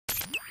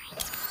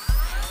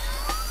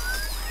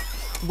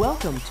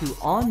Welcome to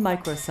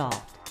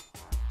OnMicrosoft.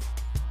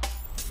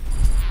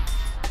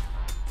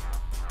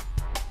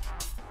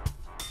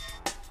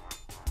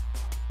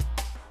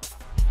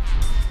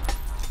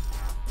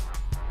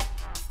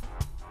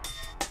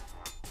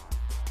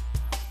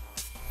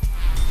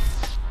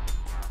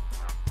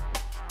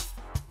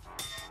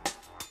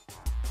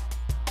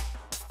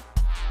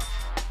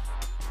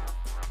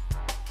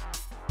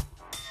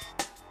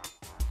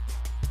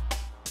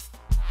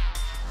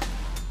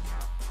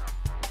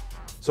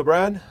 So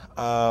Brad,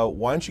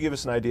 why don't you give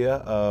us an idea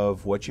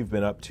of what you've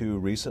been up to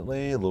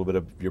recently, a little bit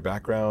of your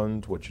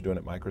background, what you're doing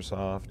at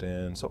Microsoft,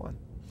 and so on.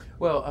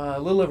 Well, a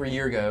little over a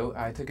year ago,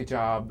 I took a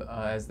job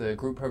as the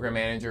group program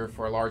manager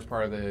for a large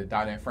part of the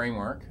 .NET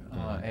framework,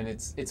 and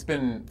it's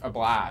been a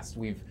blast.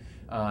 We've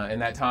in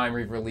that time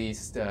we've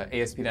released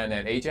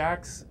ASP.NET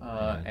Ajax,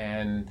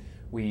 and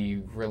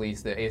we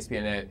released the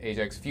ASP.NET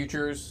Ajax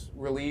Futures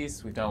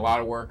release. We've done a lot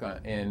of work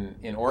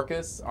in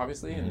Orcus,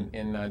 obviously,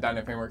 in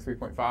 .NET Framework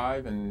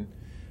 3.5,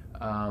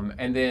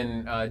 and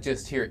then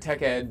just here at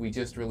TechEd, we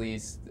just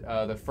released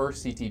the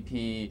first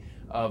CTP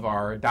of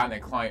our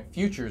 .NET Client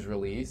Futures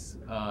release,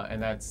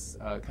 and that's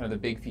kind of the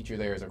big feature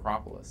there is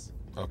Acropolis.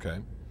 Okay.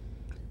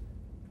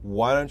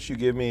 Why don't you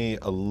give me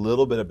a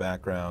little bit of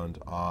background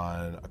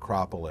on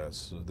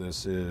Acropolis?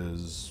 This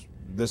is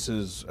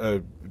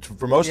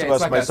for most of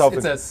us, like myself.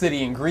 It's a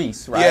city in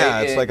Greece, right?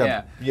 Yeah, it's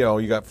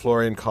you got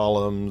Florian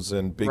columns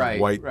and big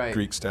white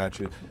Greek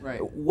statues. Right.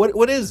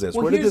 What is this?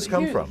 Well, where did this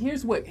come from?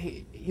 Here's where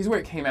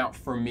it came out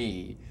for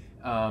me.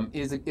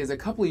 Is a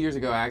couple of years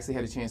ago, I actually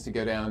had a chance to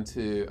go down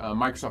to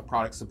Microsoft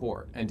product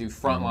support and do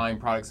frontline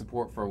product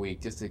support for a week,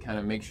 just to kind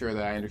of make sure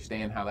that I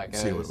understand how that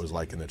goes. See what it was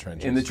like in the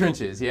trenches. In the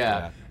trenches,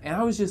 yeah. And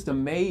I was just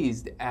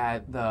amazed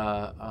at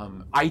the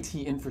IT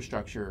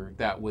infrastructure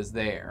that was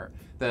there.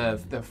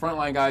 The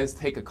frontline guys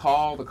take a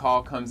call, the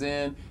call comes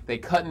in,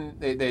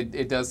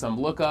 it does some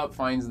lookup,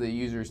 finds the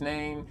user's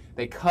name,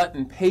 they cut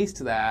and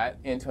paste that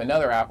into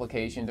another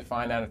application to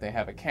find out if they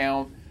have an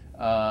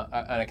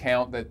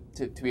account that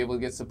to be able to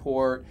get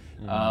support.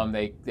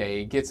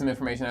 They get some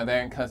information out of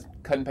there and cut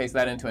and paste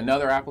that into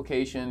another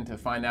application to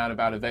find out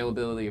about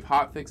availability of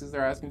hot fixes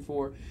they're asking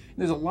for. And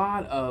there's a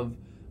lot of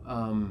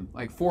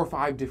like 4 or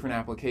 5 different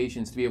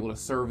applications to be able to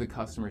serve the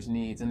customer's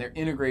needs, and they're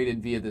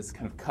integrated via this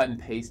kind of cut and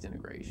paste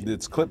integration.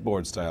 It's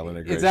clipboard style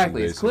integration.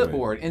 Exactly, basically. It's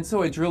clipboard. And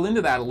so I drill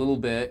into that a little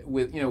bit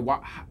with,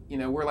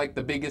 we're like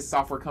the biggest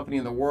software company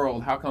in the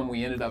world. How come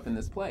we ended up in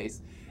this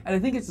place? And I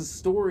think it's a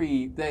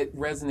story that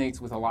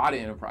resonates with a lot of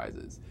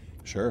enterprises.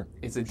 Sure.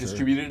 It's a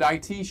distributed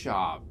IT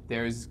shop.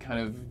 There's kind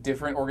of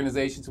different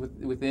organizations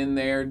within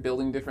there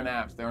building different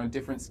apps. They're on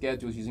different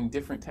schedules, using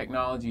different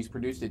technologies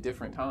produced at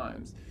different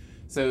times.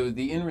 So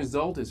the end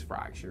result is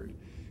fractured.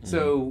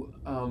 So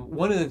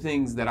one of the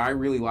things that I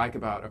really like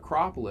about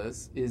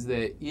Acropolis is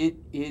that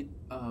it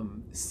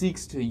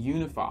seeks to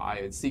unify,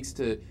 it seeks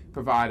to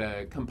provide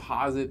a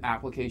composite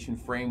application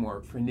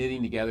framework for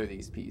knitting together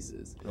these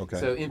pieces. Okay.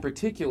 So in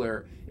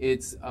particular,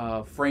 it's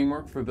a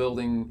framework for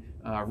building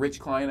rich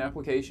client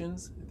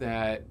applications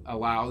that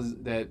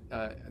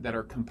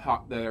are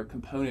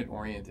component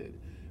oriented.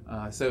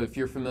 So if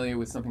you're familiar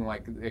with something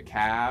like a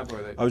cab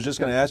or I was just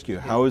going to ask you,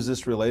 how is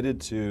this related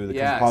to the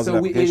composite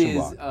application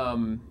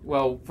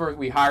block? First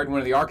we hired one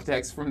of the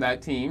architects from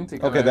that team to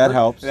come over. That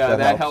helps.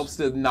 That helps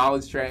the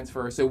knowledge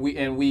transfer. So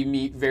we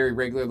meet very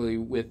regularly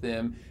with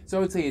them. So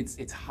I would say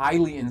it's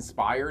highly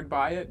inspired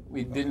by it.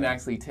 We didn't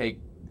actually take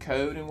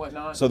code and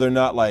whatnot. So they're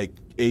not like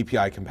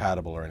API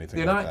compatible or anything.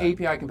 They're like not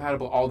that. API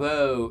compatible.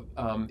 Although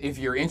if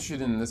you're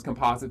interested in this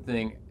composite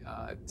thing,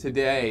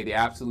 today the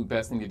absolute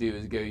best thing to do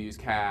is go use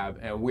Cab,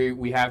 and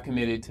we have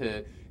committed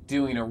to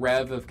doing a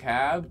rev of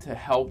Cab to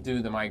help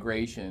do the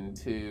migration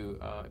to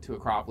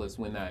Acropolis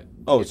when that.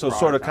 So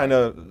sort of kind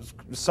of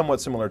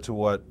somewhat similar to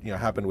what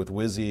happened with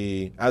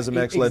Wizzy.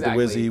 Azimex led to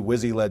Wizzy,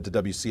 Wizzy led to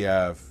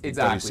WCF.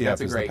 Exactly. WCF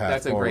That's is the path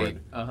that's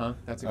forward. a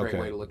great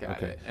way to look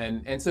at it.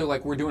 And so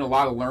like we're doing a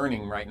lot of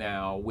learning right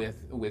now with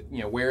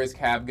where is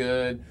Cab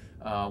good,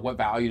 what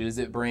value does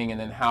it bring, and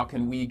then how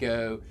can we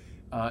go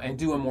and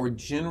do a more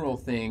general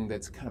thing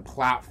that's kind of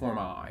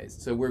platformized.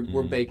 So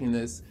we're baking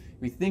this.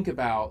 We think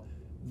about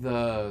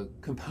the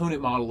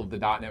component model of the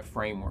 .NET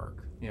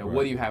framework.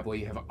 What do you have? Well,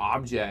 you have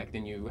object,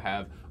 and you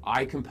have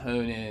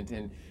iComponent,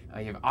 and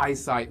you have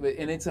iSite,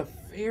 and it's a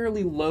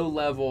fairly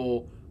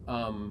low-level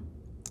kind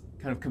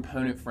of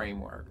component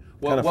framework.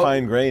 Kind of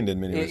fine-grained in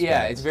many respects.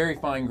 Yeah, it's very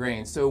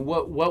fine-grained. So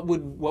what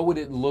would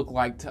it look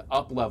like to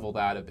up-level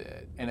that a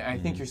bit? And I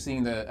think you're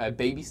seeing a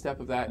baby step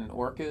of that in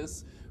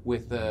Orcus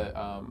with the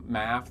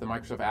MAF, the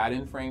Microsoft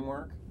Add-in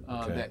Framework.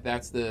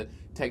 That's the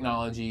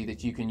technology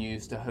that you can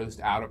use to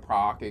host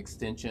out-of-proc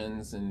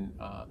extensions and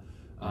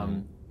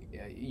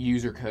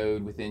user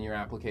code within your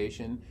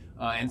application.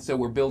 And so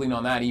we're building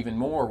on that even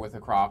more with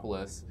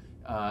Acropolis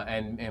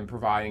and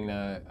providing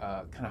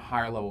a kind of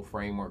higher-level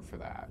framework for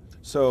that.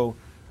 So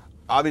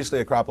obviously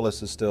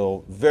Acropolis is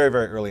still very,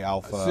 very early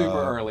alpha.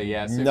 Super early,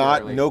 yeah.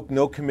 Early.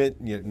 No commit.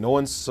 No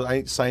one's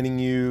signing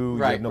you.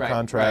 You have no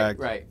contract.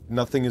 Right.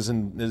 Nothing is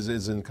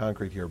in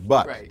concrete here.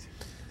 But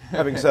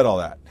having said all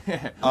that,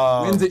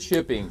 when's it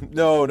shipping?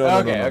 No.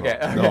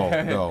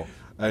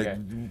 Okay.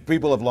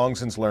 People have long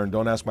since learned,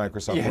 don't ask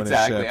Microsoft when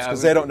exactly. it ships,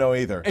 because they don't know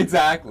either.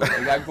 Exactly.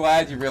 I'm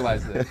glad you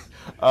realized this.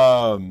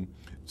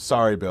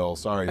 Sorry, Bill.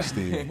 Sorry,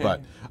 Steve.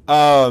 But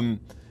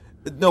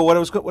no, what I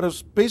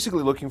was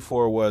basically looking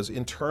for was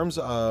in terms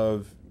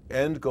of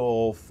end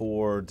goal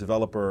for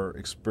developer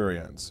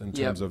experience, in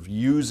terms of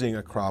using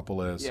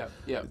Acropolis.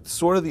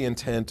 Sort of the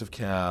intent of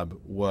CAB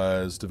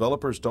was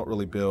developers don't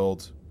really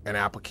build an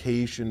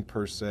application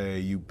per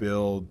se. You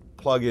build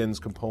plugins,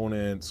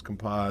 components,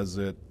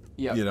 composite.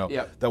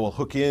 That will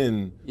hook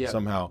in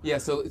somehow.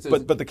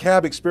 But the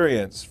CAB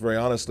experience, very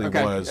honestly,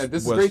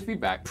 was great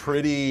feedback.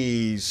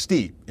 Pretty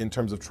steep in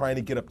terms of trying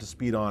to get up to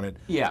speed on it.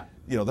 Yeah.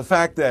 The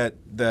fact that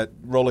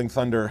Rolling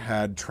Thunder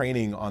had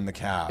training on the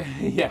CAB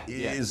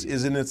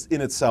is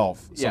in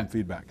itself some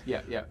feedback.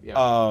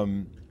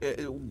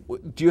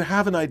 Do you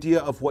have an idea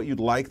of what you'd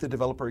like the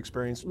developer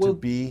experience to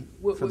be?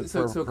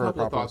 So a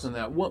couple of thoughts on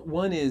that.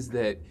 One is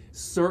that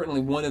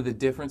certainly one of the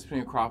difference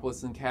between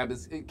Acropolis and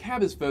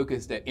CAB is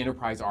focused at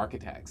enterprise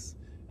architects.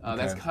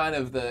 That's kind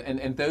of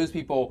and those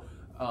people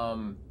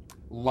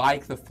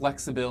like the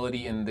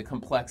flexibility and the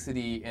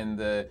complexity and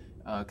the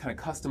kind of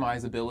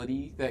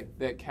customizability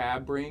that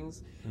CAB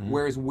brings,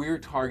 whereas we're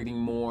targeting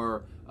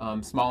more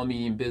small and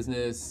medium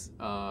business,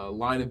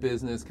 line of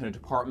business, kind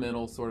of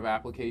departmental sort of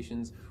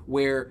applications,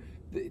 where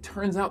it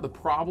turns out the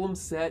problem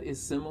set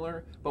is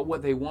similar, but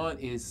what they want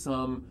is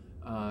some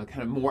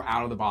kind of more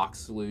out-of-the-box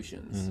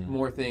solutions,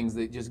 more things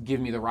that just give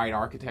me the right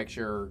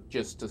architecture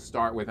just to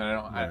start with, and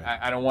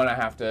I don't want to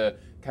have to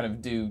kind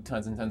of do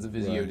tons and tons of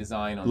Visio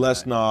design on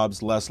less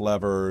knobs, less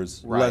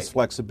levers, less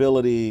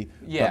flexibility,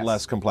 but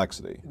less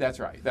complexity. That's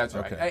right.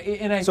 Okay.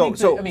 And I think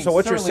so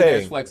what you're saying,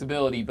 there's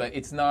flexibility, but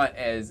it's not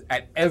as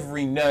at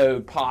every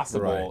node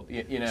possible.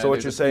 Right. So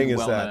what you're saying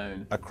is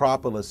that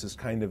Acropolis is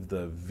kind of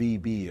the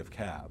VB of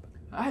CAB.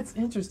 That's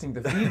interesting.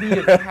 The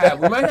VB of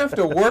CAB. We might have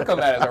to work on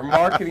that as our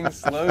marketing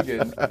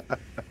slogan.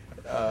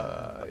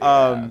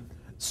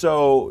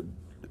 So,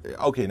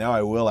 okay, now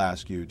I will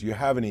ask you, do you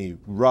have any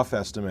rough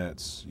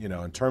estimates,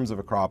 in terms of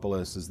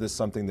Acropolis? Is this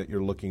something that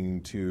you're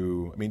looking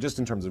to, just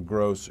in terms of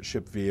gross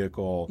ship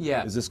vehicle,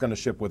 is this going to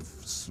ship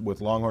with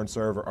Longhorn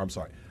Server,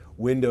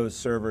 Windows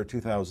Server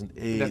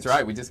 2008? That's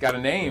right, we just got a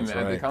name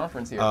at the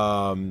conference here.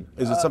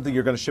 Is it something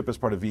you're going to ship as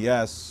part of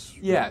VS?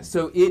 Yeah,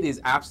 so it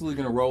is absolutely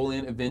going to roll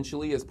in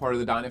eventually as part of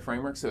the .NET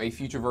Framework. So a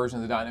future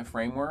version of the .NET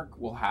Framework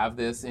will have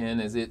this in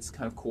as its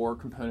kind of core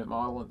component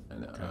model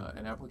and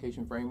an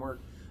application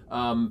framework.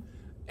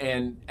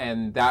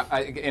 And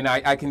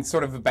I can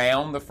sort of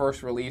bound the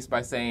first release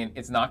by saying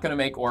it's not going to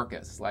make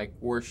Orcus. Like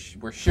we're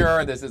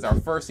sure this is our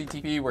first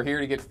CTP. We're here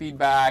to get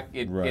feedback.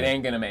 It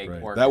ain't going to make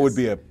Orcus. That would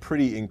be a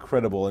pretty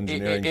incredible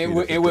engineering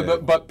feat. It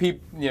would, but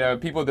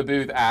people at the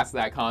booth ask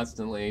that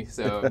constantly.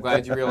 So I'm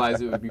glad you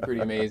realized it would be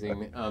pretty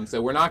amazing.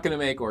 So we're not going to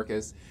make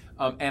Orcus.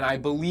 And I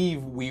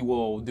believe we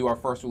will do our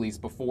first release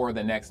before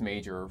the next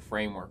major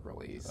framework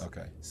release.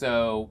 Okay.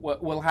 So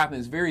what will happen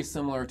is very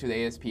similar to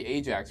the ASP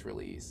Ajax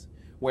release,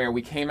 where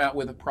we came out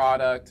with a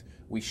product,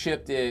 we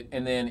shipped it,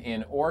 and then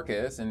in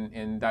Orcus,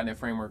 in .NET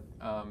Framework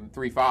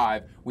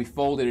 3.5, we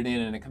folded it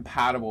in a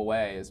compatible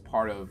way as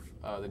part of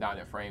the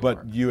 .NET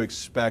Framework. But you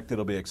expect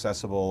it'll be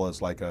accessible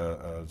as like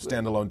a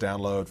standalone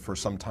download for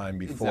some time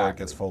before it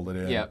gets folded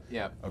in?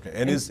 Yep. Okay,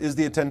 and is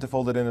the intent to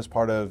fold it in as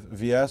part of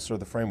VS or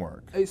the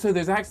framework? So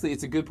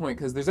it's a good point,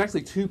 because there's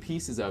actually two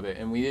pieces of it,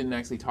 and we didn't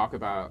actually talk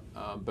about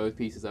both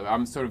pieces of it.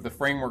 I'm sort of the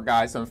framework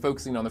guy, so I'm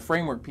focusing on the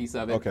framework piece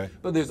of it. Okay.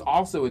 But there's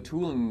also a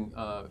tooling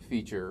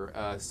feature.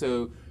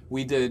 So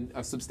we did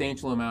a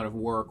substantial amount of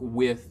work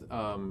with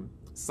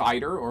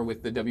Cider, or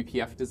with the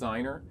WPF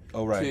designer,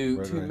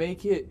 to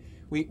make it.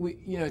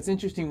 It's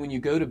interesting when you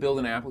go to build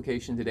an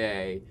application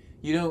today.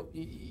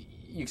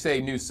 You say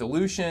new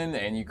solution,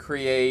 and you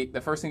create, the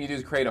first thing you do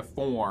is create a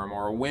form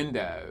or a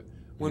window.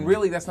 When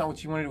really that's not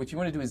what you want to do. What you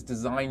want to do is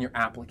design your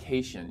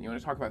application. You want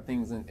to talk about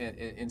things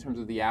in terms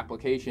of the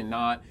application,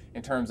 not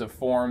in terms of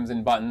forms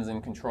and buttons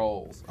and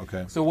controls.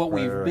 Okay. So what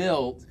we've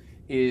built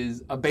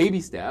is a baby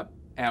step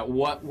at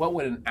what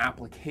would an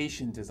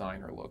application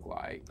designer look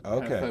like.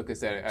 Okay. Kind of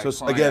focus at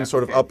so again,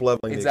 sort of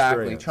up-leveling the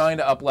experience. Trying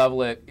to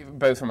up-level it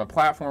both from a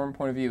platform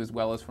point of view as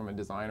well as from a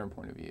designer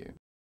point of view.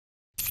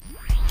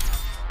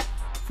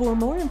 For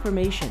more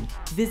information,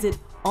 visit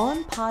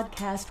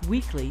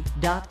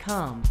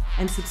onpodcastweekly.com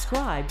and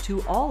subscribe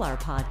to all our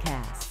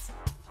podcasts.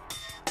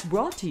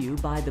 Brought to you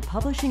by the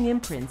publishing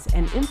imprints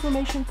and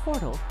information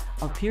portal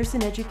of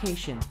Pearson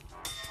Education.